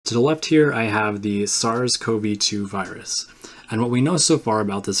To the left here, I have the SARS-CoV-2 virus. And what we know so far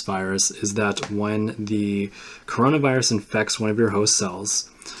about this virus is that when the coronavirus infects one of your host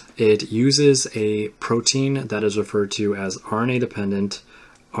cells, it uses a protein that is referred to as RNA-dependent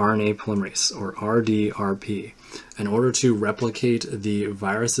RNA Polymerase, or RdRP, in order to replicate the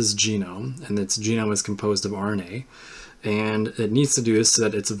virus's genome, and its genome is composed of RNA, and it needs to do this so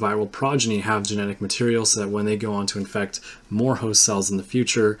that its viral progeny have genetic material so that when they go on to infect more host cells in the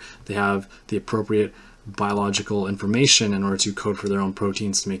future, they have the appropriate biological information in order to code for their own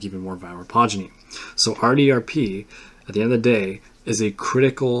proteins to make even more viral progeny. So RdRP, at the end of the day, is a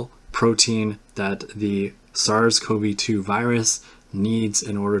critical protein that the SARS-CoV-2 virus needs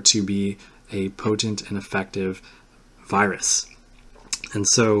in order to be a potent and effective virus. And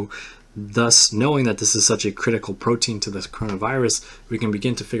so, thus, knowing that this is such a critical protein to the coronavirus, we can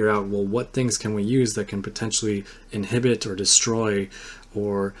begin to figure out, well, what things can we use that can potentially inhibit or destroy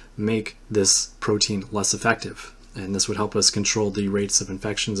or make this protein less effective. And this would help us control the rates of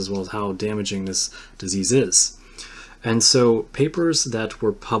infections as well as how damaging this disease is. And so papers that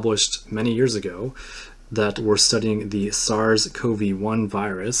were published many years ago that were studying the SARS-CoV-1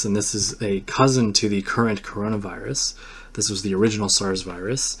 virus, and this is a cousin to the current coronavirus. This was the original SARS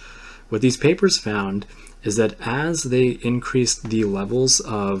virus. What these papers found is that as they increased the levels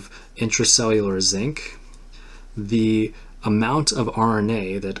of intracellular zinc, the amount of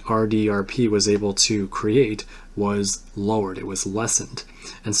RNA that RdRP was able to create was lowered, it was lessened.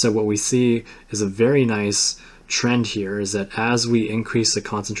 And so what we see is a very nice trend here, is that as we increase the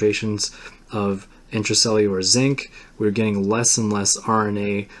concentrations of intracellular zinc, we're getting less and less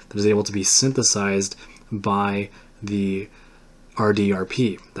RNA that is able to be synthesized by the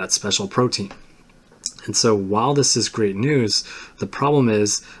RdRP, that special protein. And so while this is great news, the problem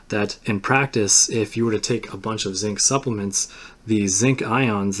is that in practice, if you were to take a bunch of zinc supplements, the zinc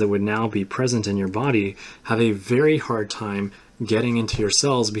ions that would now be present in your body have a very hard time getting into your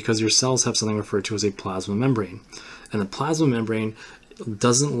cells because your cells have something referred to as a plasma membrane. And the plasma membrane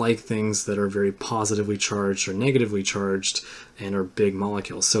doesn't like things that are very positively charged or negatively charged and are big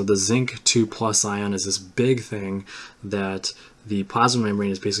molecules. So the zinc 2+ ion is this big thing that the plasma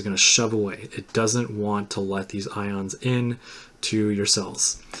membrane is basically going to shove away. It doesn't want to let these ions in to your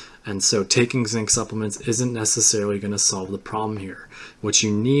cells. And so taking zinc supplements isn't necessarily going to solve the problem here. What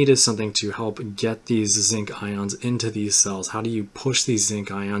you need is something to help get these zinc ions into these cells. How do you push these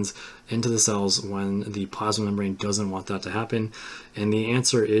zinc ions into the cells when the plasma membrane doesn't want that to happen? And the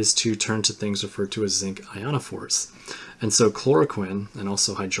answer is to turn to things referred to as zinc ionophores. And so chloroquine and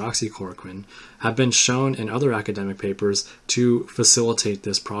also hydroxychloroquine have been shown in other academic papers to facilitate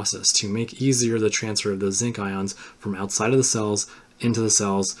this process, to make easier the transfer of the zinc ions from outside of the cells into the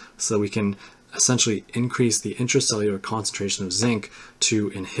cells so we can essentially increase the intracellular concentration of zinc to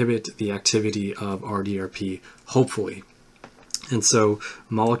inhibit the activity of RdRP, hopefully. And so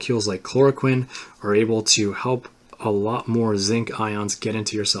molecules like chloroquine are able to help a lot more zinc ions get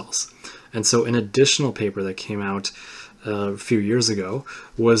into your cells. And so an additional paper that came out a few years ago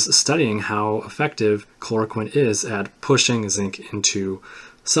was studying how effective chloroquine is at pushing zinc into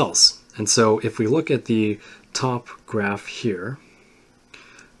cells. And so if we look at the top graph here,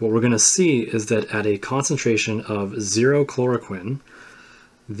 what we're going to see is that at a concentration of 0 chloroquine,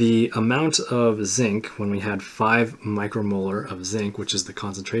 the amount of zinc, when we had 5 micromolar of zinc, which is the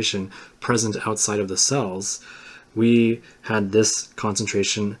concentration present outside of the cells, we had this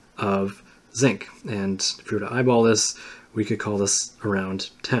concentration of zinc. And if we were to eyeball this, we could call this around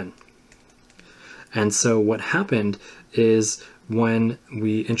 10. And so what happened is when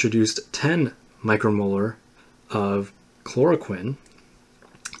we introduced 10 micromolar of chloroquine,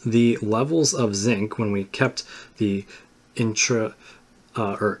 the levels of zinc, when we kept the in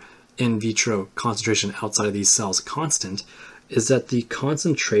vitro concentration outside of these cells constant, is that the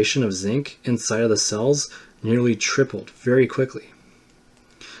concentration of zinc inside of the cells nearly tripled very quickly.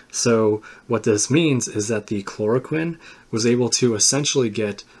 So what this means is that the chloroquine was able to essentially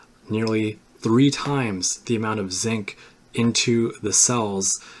get nearly 3 times the amount of zinc into the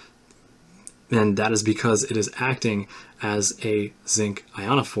cells, and that is because it is acting as a zinc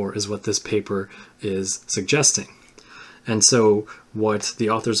ionophore, is what this paper is suggesting. And so what the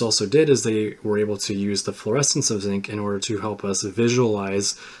authors also did is they were able to use the fluorescence of zinc in order to help us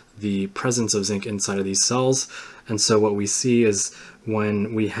visualize the presence of zinc inside of these cells. And so what we see is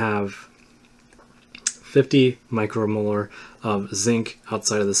when we have 50 micromolar of zinc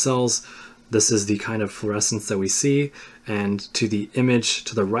outside of the cells, this is the kind of fluorescence that we see. And to the image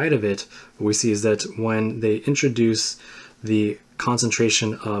to the right of it, what we see is that when they introduce the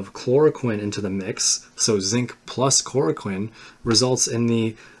concentration of chloroquine into the mix, so zinc plus chloroquine results in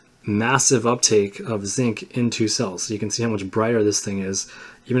the massive uptake of zinc into cells. So you can see how much brighter this thing is,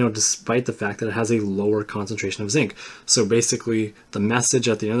 even though despite the fact that it has a lower concentration of zinc. So basically the message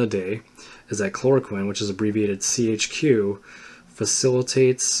at the end of the day is that chloroquine, which is abbreviated CHQ,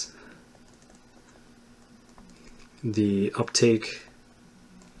 facilitates the uptake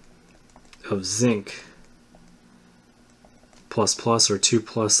of zinc plus plus or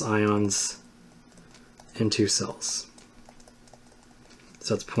 2+ ions into cells.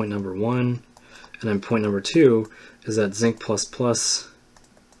 So that's point number 1. And then point number 2 is that zinc plus plus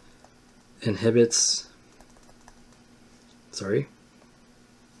inhibits,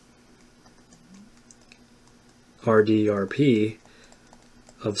 RdRP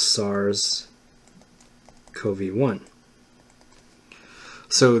of SARS-CoV-1.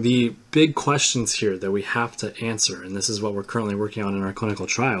 So the big questions here that we have to answer, and this is what we're currently working on in our clinical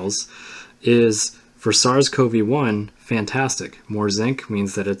trials, is for SARS-CoV-1, fantastic. More zinc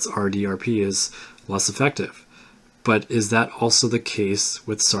means that its RdRP is less effective. But is that also the case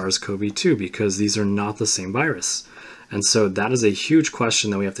with SARS-CoV-2? Because these are not the same virus. And so that is a huge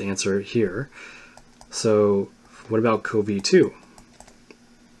question that we have to answer here. So what about CoV-2?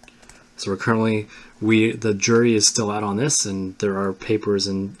 So we're currently, the jury is still out on this, and there are papers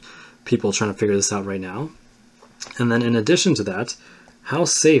and people trying to figure this out right now. And then in addition to that, how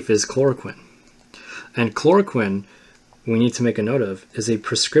safe is chloroquine? And chloroquine, we need to make a note of, is a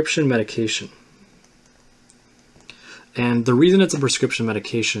prescription medication. And the reason it's a prescription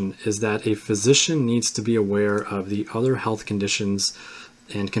medication is that a physician needs to be aware of the other health conditions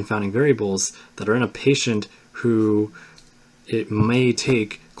and confounding variables that are in a patient who it may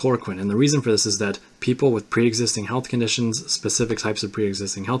take chloroquine. And the reason for this is that people with pre-existing health conditions, specific types of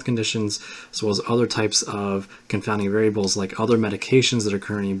pre-existing health conditions, as well as other types of confounding variables like other medications that are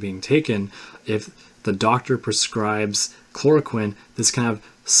currently being taken, if the doctor prescribes chloroquine, this can have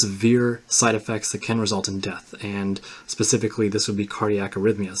severe side effects that can result in death, and specifically this would be cardiac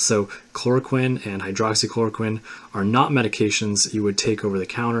arrhythmias. So chloroquine and hydroxychloroquine are not medications you would take over the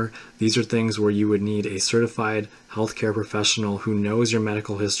counter. These are things where you would need a certified healthcare professional who knows your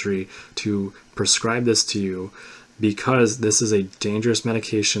medical history to prescribe this to you, because this is a dangerous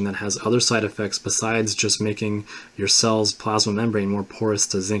medication that has other side effects besides just making your cell's plasma membrane more porous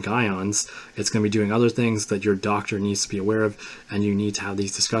to zinc ions. It's going to be doing other things that your doctor needs to be aware of, and you need to have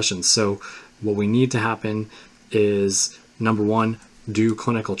these discussions. So what we need to happen is, number 1, do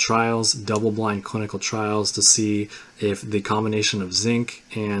clinical trials, double-blind clinical trials, to see if the combination of zinc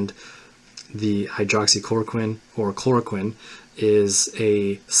and the hydroxychloroquine or chloroquine is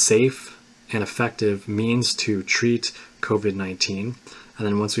a safe and effective means to treat COVID-19. And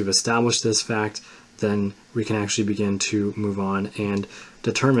then once we've established this fact, then we can actually begin to move on and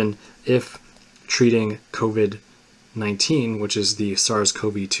determine if treating COVID-19, which is the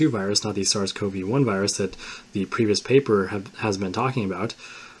SARS-CoV-2 virus, not the SARS-CoV-1 virus that the previous paper has been talking about,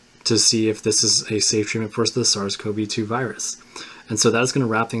 to see if this is a safe treatment for the SARS-CoV-2 virus. And so that's going to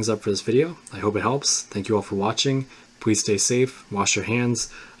wrap things up for this video. I hope it helps. Thank you all for watching. Please stay safe, wash your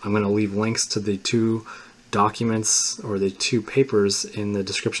hands. I'm going to leave links to the 2 documents or the 2 papers in the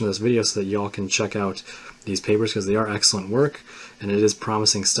description of this video so that y'all can check out these papers, because they are excellent work and it is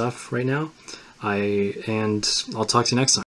promising stuff right now. I'll talk to you next time.